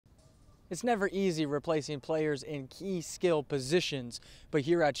It's never easy replacing players in key skill positions, but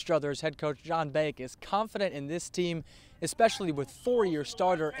here at Struthers, head coach John Bayuk is confident in this team, especially with four-year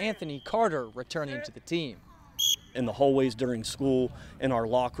starter Anthony Carter returning to the team. In the hallways during school, in our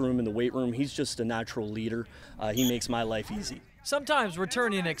locker room, in the weight room, he's just a natural leader. He makes my life easy. Sometimes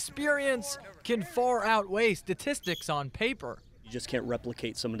returning experience can far outweigh statistics on paper. You just can't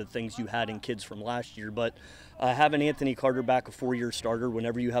replicate some of the things you had in kids from last year, but having Anthony Carter back, a four-year starter,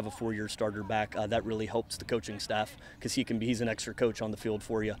 whenever you have a four-year starter back, that really helps the coaching staff because he's an extra coach on the field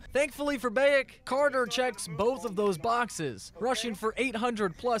for you. Thankfully for Bayuk, Carter checks both of those boxes, rushing for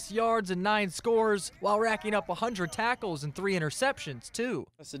 800-plus yards and 9 scores while racking up 100 tackles and 3 interceptions, too.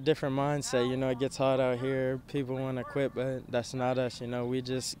 It's a different mindset. You know, it gets hot out here. People want to quit, but that's not us. You know, we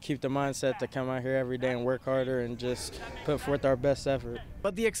just keep the mindset to come out here every day and work harder and just put forth our best effort.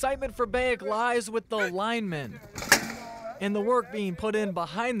 But the excitement for Bayuk lies with the linemen and the work being put in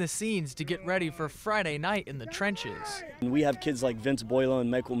behind the scenes to get ready for Friday night in the trenches. And we have kids like Vince Boyla and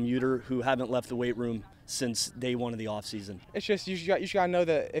Michael Muter who haven't left the weight room since day one of the offseason. It's just you just got to know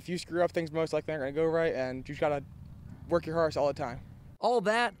that if you screw up, things most likely aren't going to go right, and you just got to work your hardest all the time. All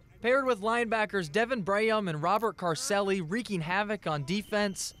that, paired with linebackers Devin Braham and Robert Carcelli wreaking havoc on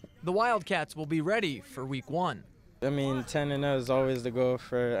defense, the Wildcats will be ready for Week 1. I mean, 10-0 is always the goal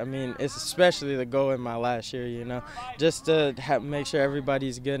it's especially the goal in my last year, you know, just to make sure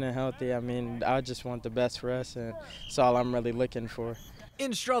everybody's good and healthy. I mean, I just want the best for us, and that's all I'm really looking for.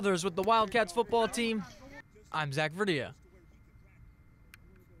 In Struthers with the Wildcats football team, I'm Zach Verdia.